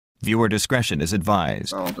Viewer discretion is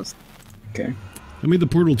advised. I'll just... Okay. I made the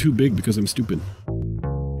portal too big because I'm stupid.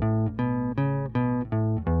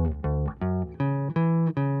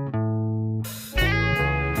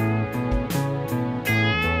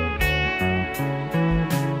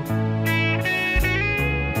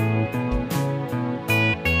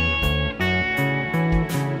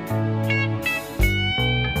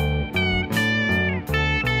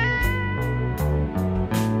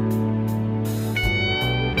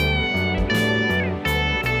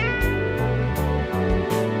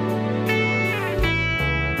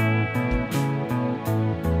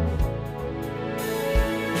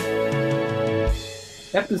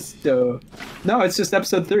 Episode. No, it's just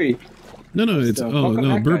episode 3. No, it's oh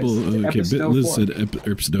no, back, Burble. Okay, Episode Liz 4. said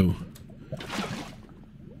Episode.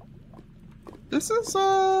 This is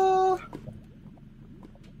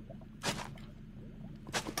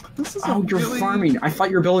Oh, you're really... farming. I thought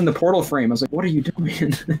you were building the portal frame. I was like, what are you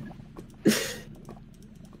doing?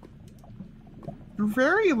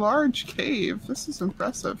 very large cave. This is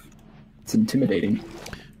impressive. It's intimidating.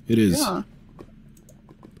 It is. Yeah.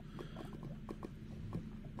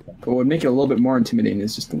 But what would make it a little bit more intimidating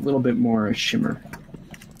is just a little bit more shimmer.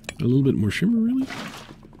 A little bit more shimmer, really?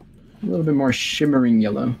 A little bit more shimmering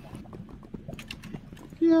yellow.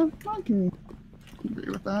 Yeah, I can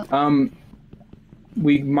agree with that.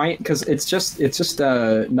 We might, because it's just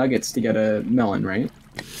nuggets to get a melon, right?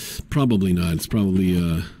 Probably not. It's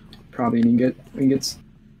probably Probably ingots.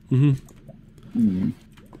 Mm-hmm.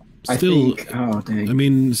 I Still, think, oh dang. I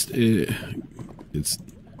mean, it's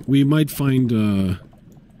we might find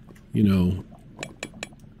you know.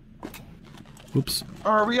 Whoops.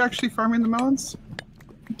 Are we actually farming the melons?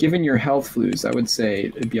 Given your health flues, I would say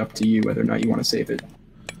it'd be up to you whether or not you want to save it.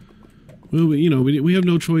 Well, you know, we have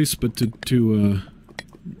no choice but to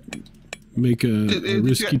make a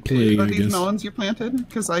risky play, Are I these guess. melons you planted?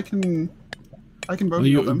 Because I can bone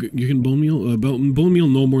meal them. You can bone meal? Bone meal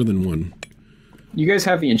no more than one. You guys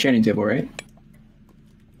have the enchanting table, right?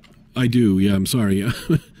 I do, yeah, I'm sorry.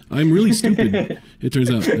 I'm really stupid, it turns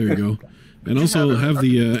out. There you go. And also have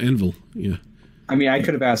the anvil, yeah. I mean, I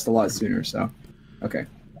could have asked a lot sooner, so... Okay.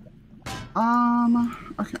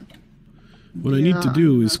 Okay. What I need to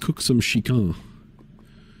do is cook some chicken.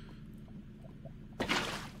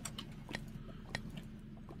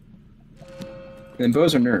 And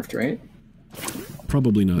bows are nerfed, right?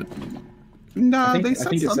 Probably not. No, think- they I said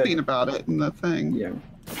think it said- something about it in the thing. Yeah.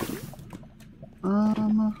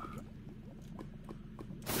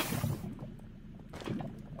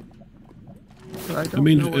 But I don't I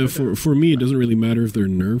mean, know what it is. for me, it doesn't really matter if they're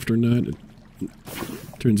nerfed or not. It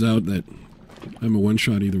turns out that I'm a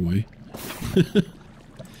one-shot either way.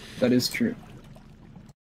 That is true.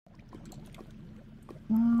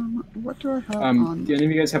 What do I have on? Do any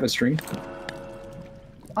of you guys have a string?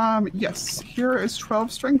 Yes. Here is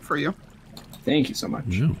 12 string for you. Thank you so much.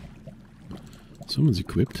 Wow. Someone's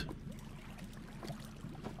equipped.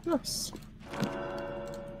 Yes.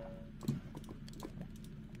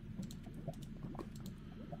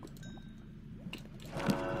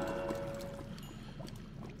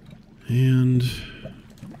 And...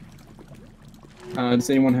 does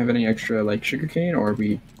anyone have any extra, like, sugarcane, or are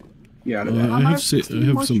we out of that? I have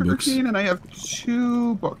 16 more some books. sugarcane, and I have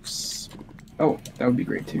 2 books. Oh, that would be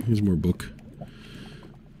great, too. Here's more book.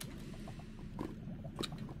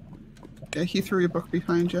 Yeah, he threw a book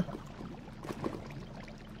behind you.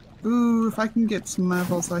 Ooh, if I can get some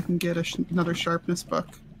levels, I can get another sharpness book.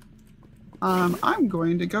 I'm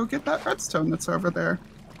going to go get that redstone that's over there.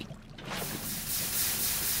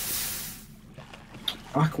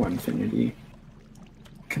 Aqua Infinity.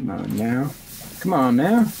 Come on now. Come on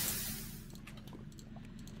now.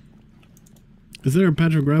 Is there a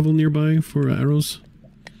patch of gravel nearby for arrows?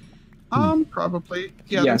 Probably.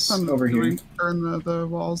 Yeah, Yes, there's some over here. Or in the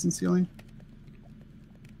walls and ceiling.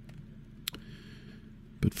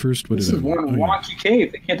 But first, what This did is I one want? Oh, yeah. wonky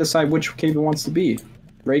cave. They can't decide which cave it wants to be.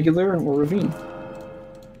 Regular or ravine.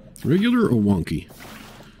 Regular or wonky?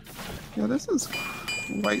 Yeah, this is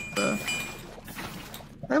quite the...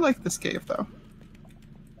 I like this cave, though.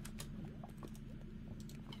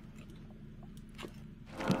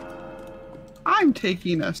 I'm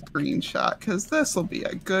taking a screenshot, because this will be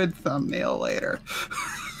a good thumbnail later.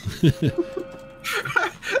 It's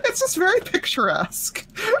just very picturesque.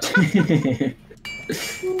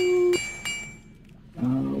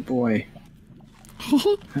 Oh boy.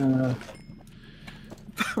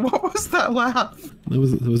 What was that laugh? That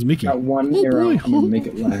was Mickey. Got one Oh, arrow. boy. I'm gonna make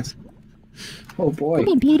it last. Oh boy.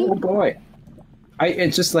 Come on, Pluto. Oh boy.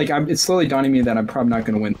 It's just like it's slowly dawning me that I'm probably not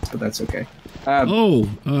gonna win this, but that's okay.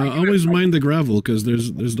 Always mind the gravel because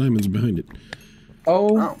there's diamonds behind it.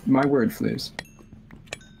 Oh, my word, Flues.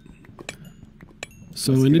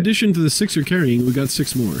 So in addition to the 6 you're carrying, we got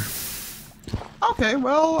 6 more. Okay,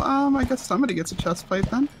 well, I guess somebody gets a chest plate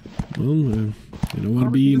then. Well, I don't want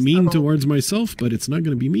to be mean towards myself, but it's not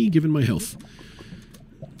going to be me given my health.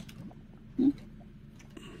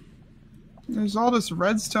 There's all this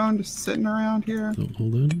redstone just sitting around here. Oh,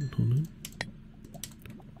 hold on.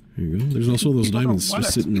 There you go. There's also those diamonds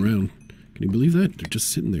just sitting around. Can you believe that? They're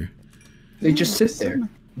just sitting there. They just sit there,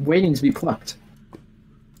 waiting to be plucked.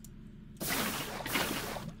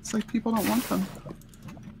 It's like people don't want them.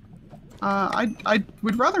 I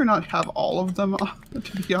would rather not have all of them,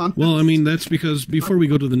 to be honest. Well, I mean, that's because before we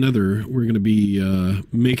go to the Nether, we're going to be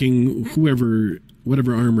making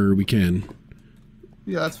whatever armor we can.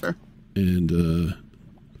 Yeah, that's fair. And,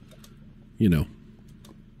 you know.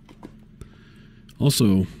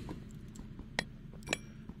 Also,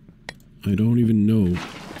 I don't even know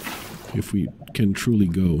if we can truly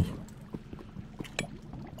go.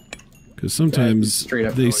 Because sometimes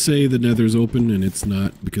they say the Nether's open and it's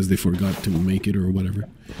not because they forgot to make it or whatever.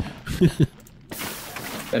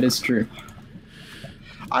 That is true.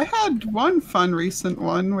 I had one fun recent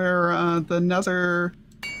one where the Nether...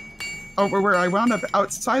 Oh, where I wound up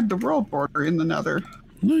outside the world border in the Nether.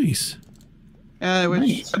 Nice.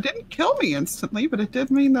 Which didn't kill me instantly, but it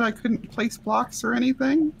did mean that I couldn't place blocks or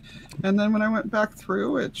anything. And then when I went back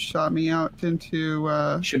through, it shot me out into...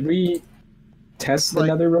 Should we test the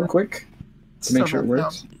Nether real quick? To make sure it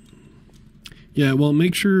works? Yeah, well,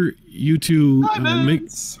 make sure you two make...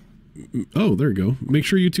 Oh, there you go. Make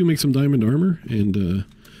sure you two make some diamond armor, and...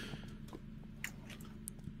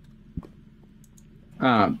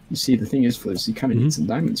 You see, the thing is, Fliz, you kind of need some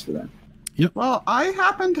diamonds for that. Yep. Well, I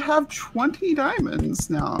happen to have 20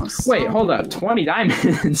 diamonds now. So wait, hold up. 20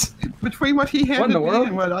 diamonds? Between what he handed me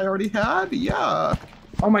and what I already had? Yeah.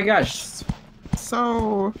 Oh my gosh.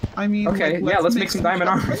 So, I mean... Okay, like, let's make some diamond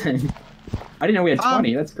armor then. I didn't know we had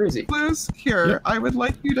 20. That's crazy. Blues, here, I would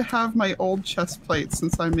like you to have my old chest plate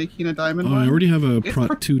since I'm making a diamond one. I already have a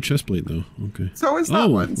Prot 2 chest plate, though. Okay. So is that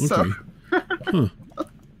one. Okay. So. Huh.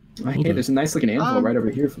 Hey, there's a nice looking anvil right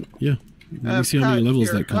over here. Yeah. Let me see how many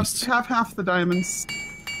levels here, that costs. Have half the diamonds.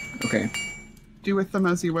 Okay. Do with them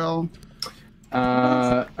as you will.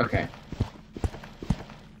 Okay.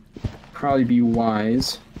 Probably be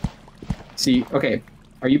wise. See, okay.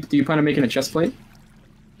 Do you plan on making a chest plate?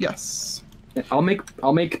 Yes. I'll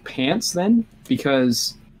make pants then,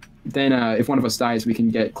 because then if one of us dies, we can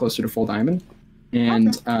get closer to full diamond,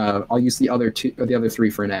 and I'll use the other 3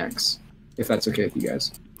 for an axe, if that's okay with you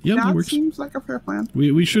guys. Yeah, that works. Seems like a fair plan.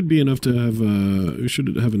 We should be enough to have we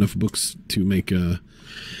should have enough books to make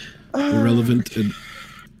irrelevant. Do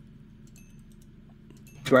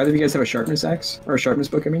either of you guys have a sharpness axe or a sharpness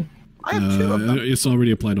book? I mean, I have 2 of them. It's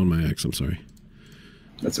already applied on my axe. I'm sorry.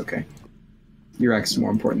 That's okay. Your axe is more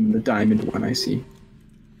important than the diamond one, I see.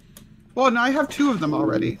 Well, and I have 2 of them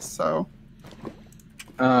already, so.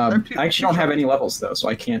 I actually don't have any levels though, so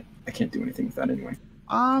I can't do anything with that anyway.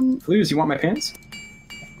 Flues, you want my pants?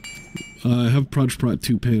 I have Prot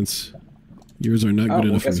 2 pants. Yours are not good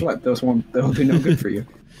enough. Guess what? They'll be no good for you.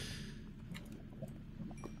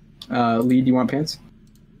 Lee, do you want pants?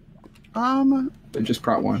 They're just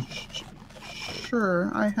Prot 1.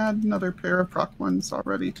 Sure. I had another pair of Prot 1s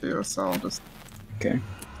already too, so I'll just. Okay.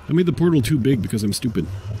 I made the portal too big because I'm stupid.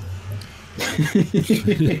 It's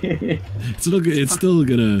still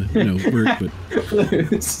gonna, work, but.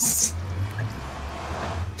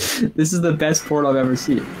 This is the best portal I've ever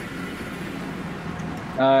seen.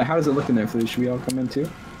 How does it look in there, Felice? Should we all come in too?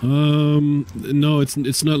 No,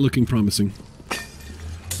 it's not looking promising.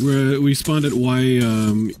 We spawned at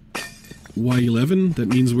Y11. That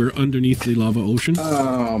means we're underneath the lava ocean.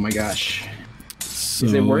 Oh my gosh. So,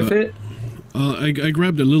 is it worth it? I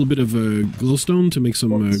grabbed a little bit of glowstone to make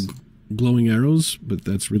some glowing arrows, but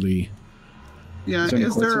that's really... Yeah,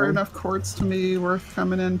 is there enough quartz to me worth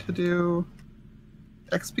coming in to do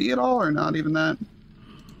XP at all, or not even that?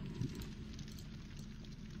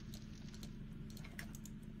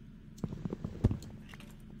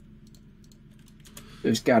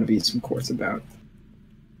 There's got to be some quartz about.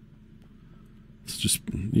 It's just,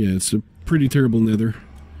 it's a pretty terrible Nether.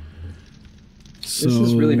 So, this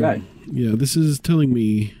is really bad. Yeah, this is telling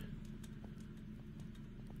me...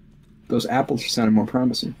 Those apples are sounding more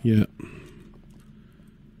promising. Yeah.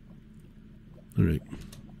 Alright.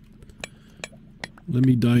 Let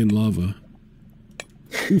me die in lava.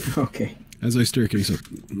 Okay. As I staircase up.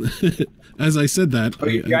 As I said that... Oh,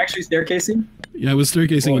 you're actually staircasing? Yeah, I was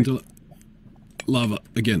staircasing until... Lava.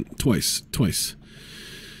 Again. Twice.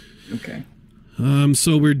 Okay.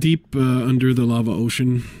 So we're deep under the lava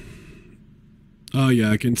ocean. Oh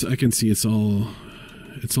yeah, I can see it's all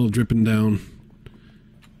dripping down.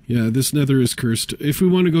 Yeah, this Nether is cursed. If we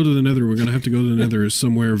want to go to the Nether, we're gonna have to go to the Nether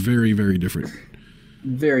somewhere very, very different.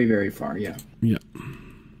 Very, very far. Yeah. Yeah.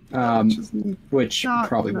 Which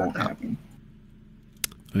probably won't happen.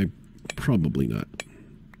 Probably not.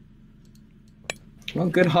 Well,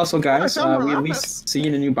 good hustle, guys. We at least see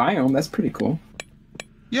in a new biome. That's pretty cool.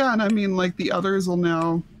 Yeah, and I mean, like, the others will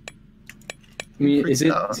now... I mean, is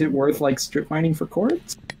it worth, like, strip mining for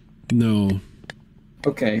quartz? No.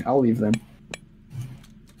 Okay, I'll leave them.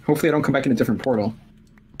 Hopefully I don't come back in a different portal.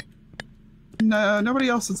 No, nobody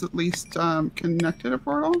else is at least connected a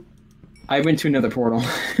portal? I went to another portal.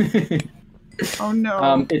 Oh,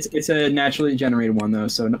 no. It's a naturally generated one, though,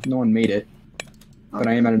 so no one made it. But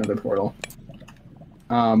I am at another portal.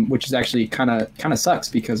 Which is actually kind of sucks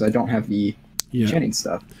because I don't have the enchanting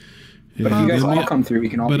stuff. Yeah. But if you guys all come through, we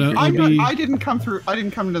can all be here. I didn't come through. I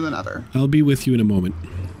didn't come to the Nether. I'll be with you in a moment.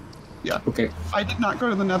 Yeah. Okay. I did not go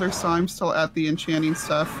to the Nether, so I'm still at the enchanting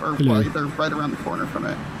stuff, or they're right around the corner from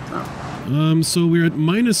it. So, so we're at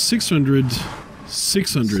minus 600.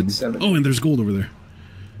 600. Oh, and there's gold over there.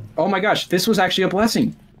 Oh my gosh, this was actually a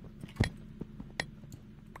blessing.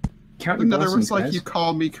 Count your Nether blessings, was like, guys. you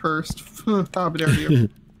called me cursed. How dare you?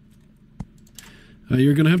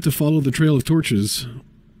 You're going to have to follow the trail of torches.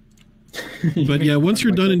 But yeah, once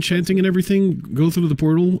you're done enchanting and everything, go through the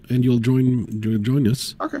portal and you'll join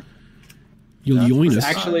us. Okay. You'll join us.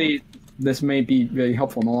 Actually, this may be very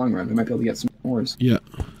helpful in the long run. We might be able to get some ores. Yeah.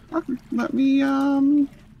 Okay. Let me, what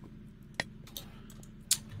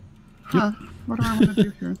do I want to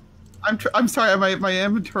do here? I'm sorry, my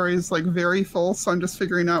inventory is like very full, so I'm just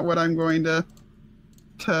figuring out what I'm going to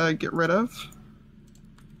get rid of.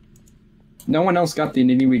 No one else got the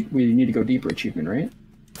we need to go deeper achievement, right?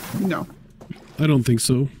 No. I don't think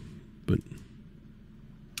so, but...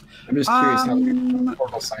 I'm just curious how the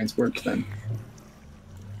portal science works then.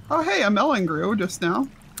 Oh, hey, a melon grew just now.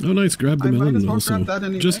 Oh, nice. Grab the melon might as well also. grab that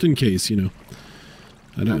anyway. Just in case, you know.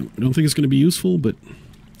 I don't think it's going to be useful, but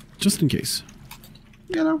just in case.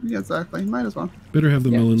 You know, yeah, exactly. Might as well. Better have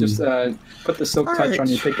the melon. Just put the silk touch on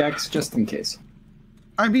your pickaxe just in case.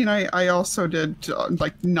 I mean, I also did,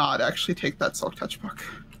 like, not actually take that silk touch book.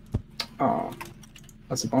 Oh,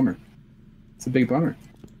 that's a bummer. It's a big bummer.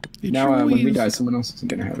 It Now, sure when we is. die, someone else isn't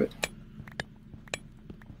going to have it.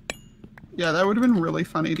 Yeah, that would have been really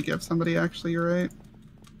funny to give somebody, actually, you're right.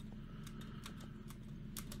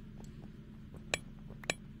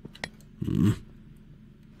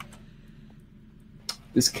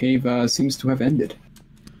 This cave seems to have ended.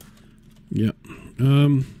 Yeah.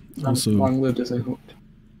 Also, long-lived as I hoped.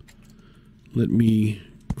 let me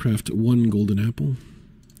craft one golden apple.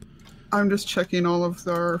 I'm just checking all of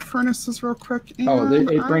our furnaces real quick. And Oh,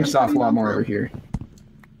 it branches off a lot more over here.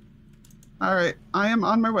 All right, I am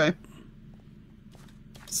on my way.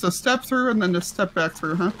 So step through and then just step back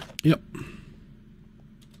through, huh? Yep.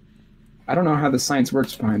 I don't know how the science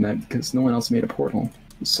works behind that because no one else made a portal.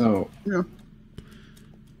 So Yeah.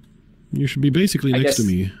 You should be basically next to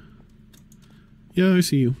me. Yeah, I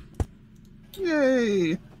see you.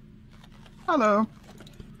 Yay! Hello.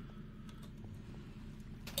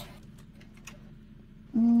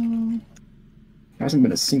 there hasn't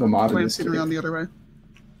been a single mob in this Glancing around the other way.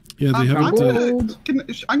 Yeah, they haven't.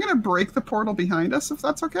 I'm gonna break the portal behind us if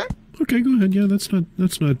that's okay. Okay, go ahead. Yeah, that's not.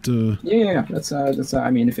 Yeah, that's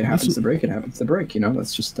I mean, if it happens to break, it happens to break. You know,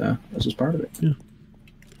 that's just part of it. Yeah.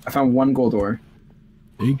 I found one gold ore.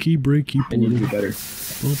 Achy breaky I need to do portal. better.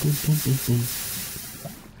 Bum, bum, bum, bum, bum.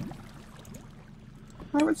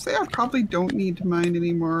 I would say I probably don't need to mine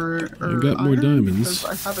anymore. I got more diamonds.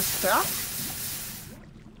 Because I have a stack.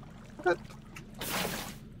 But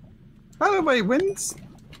by the way, when's...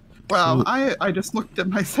 Wow, So- I just looked at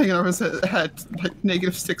my thing and I was at like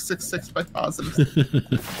 -666 by positive.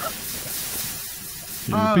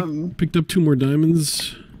 Yeah, picked up 2 more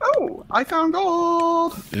diamonds. Oh, I found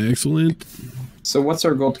gold! Excellent. So what's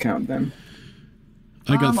our gold count then?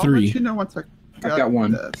 I got I'll 3. let you know once I got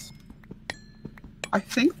 1. This. I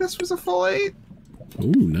think this was a full 8. Oh,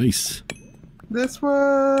 nice. This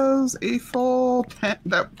was a full 10.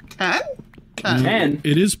 10? 10?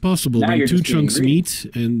 It is possible Now when you're 2 just being chunks greedy. meet,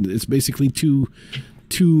 and it's basically two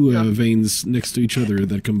veins next to each other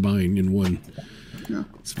that combine in one. Yeah.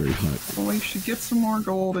 It's very hot. Well, we should get some more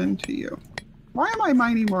gold into you. Why am I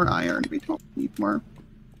mining more iron? We don't need more.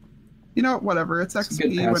 You know, whatever. It's a good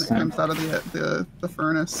XP when it pastime. comes out of the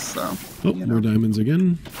furnace, so... Oh, you more know. diamonds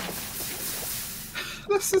again.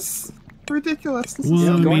 This is ridiculous. This Well, is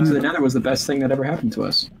I Going mean- to the Nether was the best thing that ever happened to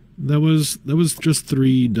us. That was just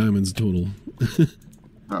 3 diamonds total.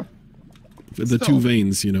 Oh. the Still. 2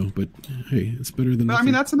 veins, you know. But hey, it's better than But I nothing.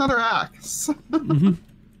 mean, that's another axe. Mm-hmm.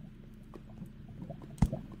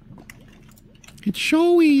 It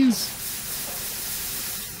showies.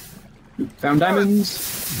 Found diamonds.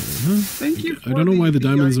 Thank you. I don't know why the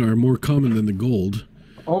diamonds are more common than the gold.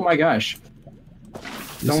 Oh my gosh.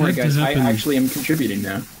 This Don't worry, had to guys. I happen- actually am contributing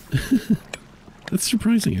now. That's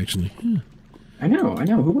surprising, actually. Yeah. I know.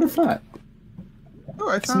 Who would have thought? Oh,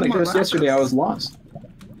 I found Something like more this yesterday, I was lost.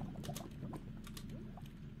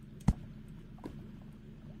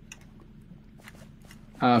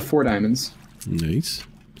 Uh, 4 diamonds. Nice.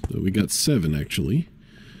 So we got 7, actually.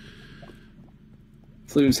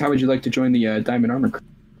 Flues, how would you like to join the diamond armor crew?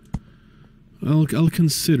 I'll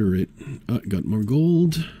consider it. Got more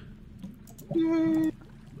gold. Yay.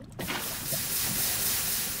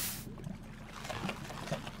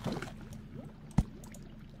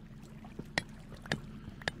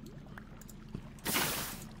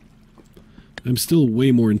 I'm still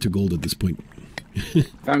way more into gold at this point.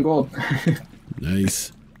 Found gold.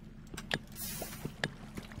 Nice.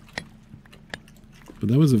 But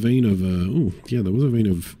that was a vein of, oh, yeah, that was a vein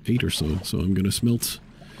of 8 or so. So I'm going to smelt.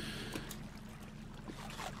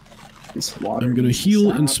 This water. I'm going to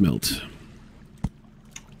heal and smelt.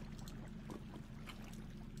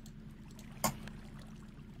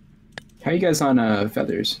 How you guys on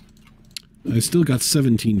feathers? I still got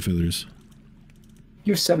 17 feathers.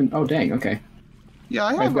 You have 7. Oh, dang. Okay. Yeah, I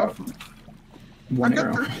I've have got 1 I've got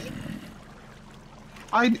arrow.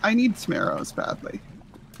 13. I need some arrows badly.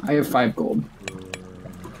 I have 5 gold.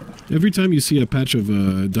 Every time you see a patch of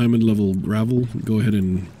diamond level gravel, go ahead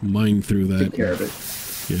and mine through that. Take care of it.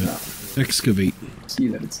 Yeah. Excavate. See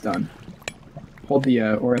that it's done. Hold the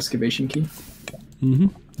ore excavation key. Mm-hmm.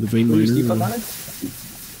 The vein Flues, do you put miner.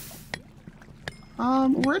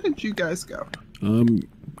 on it? Where did you guys go?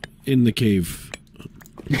 In the cave.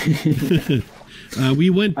 We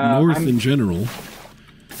went north in general.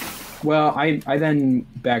 Well, I then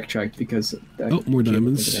backtracked because... Oh, more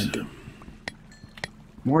diamonds.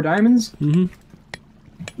 More diamonds? Mm-hmm.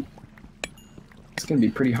 It's going to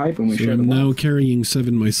be pretty hype when we So share I'm the now wealth. carrying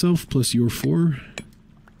 7 myself, plus your 4.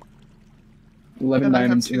 11 And I have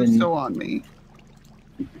diamonds. 2 And then, still on me.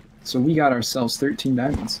 so we got ourselves 13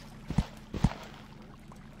 diamonds.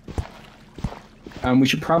 We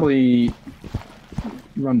should probably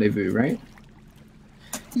rendezvous, right?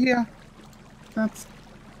 Yeah, that's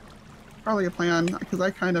probably a plan, because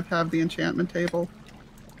I kind of have the enchantment table.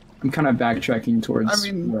 I'm kind of backtracking towards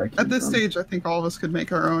I mean, where I came at this from. stage, I think all of us could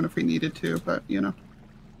make our own if we needed to, but, you know,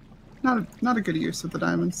 not a good use of the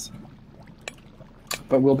diamonds.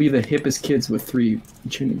 But we'll be the hippest kids with 3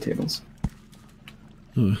 tuning tables.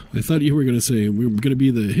 I thought you were going to say we're going to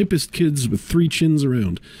be the hippest kids with 3 chins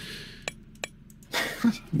around.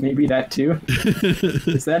 Maybe that too.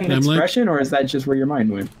 Is that an I'm like- expression, or is that just where your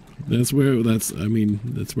mind went? That's where I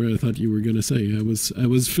thought you were going to say. I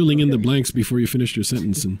was filling in the blanks before you finished your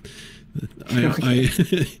sentence, and Do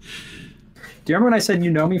you remember when I said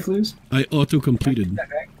you know me, Flues? I auto-completed.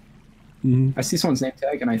 Mhm. I see someone's name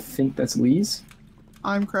tag, and I think that's Lee's.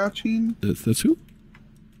 I'm crouching. That's who?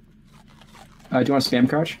 Do you want to spam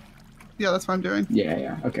crouch? Yeah, that's what I'm doing.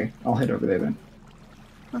 Yeah. Okay, I'll head over there then.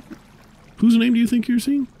 Whose name do you think you're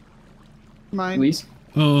seeing? Mine. Lee's?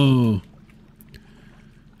 Oh.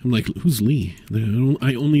 I'm like, who's Lee?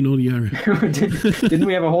 I only know Liara. Didn't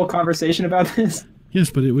we have a whole conversation about this? Yes,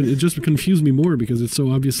 but it just confused me more because it's so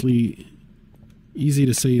obviously easy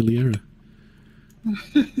to say Liara.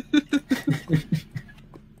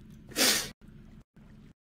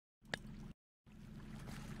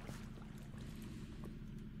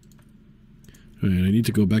 Alright, I need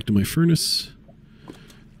to go back to my furnace.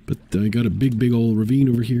 But I got a big old ravine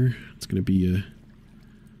over here. It's gonna be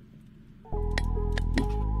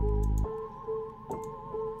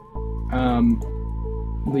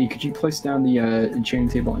Lee, could you place down the enchanting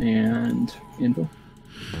table and anvil?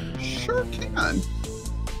 Sure can.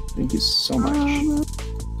 Thank you so much. Yeah, I'm gonna...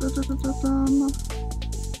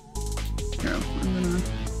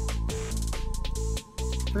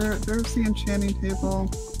 There's the enchanting table.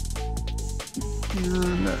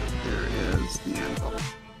 And there is the anvil.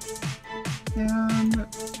 And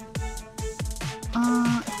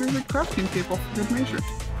here's a crafting table for good measure.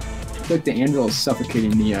 I feel like the anvil is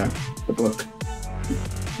suffocating the book.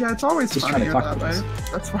 Yeah, it's always Just trying to funnier talk that to way. us.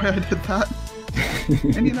 That's why I did that.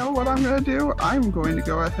 And you know what I'm going to do? I'm going to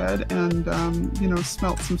go ahead and,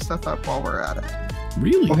 smelt some stuff up while we're at it.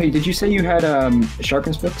 really? Oh, hey, did you say you had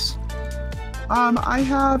sharpness books? I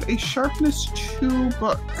have a Sharpness 2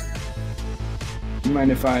 book. Do you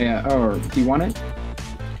mind if I, do you want it?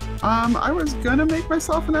 I was gonna make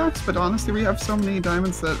myself an axe, but honestly, we have so many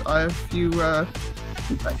diamonds that if you,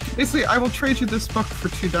 basically, I will trade you this book for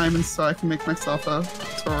 2 diamonds so I can make myself a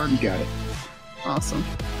sword. You got it. Awesome.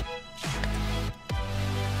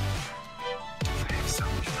 I have so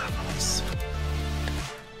many levels.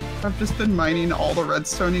 I've just been mining all the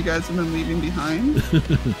redstone you guys have been leaving behind.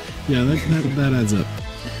 Yeah, that adds up.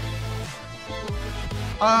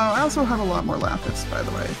 I also have a lot more lapis, by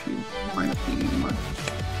the way, if you find me anymore.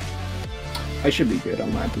 I should be good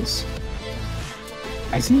on lapis.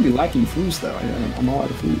 I seem to be lacking flues though. I'm all out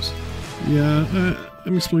of flues. Yeah,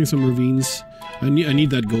 I'm exploring some ravines. I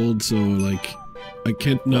need that gold, so like I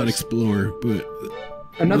can't not explore. But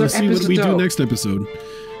another we'll see what we do next episode.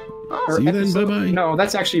 Oh, see you then. Bye bye. No,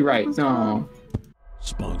 that's actually right. No.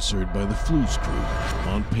 Sponsored by the Flues Crew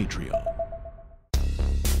on Patreon.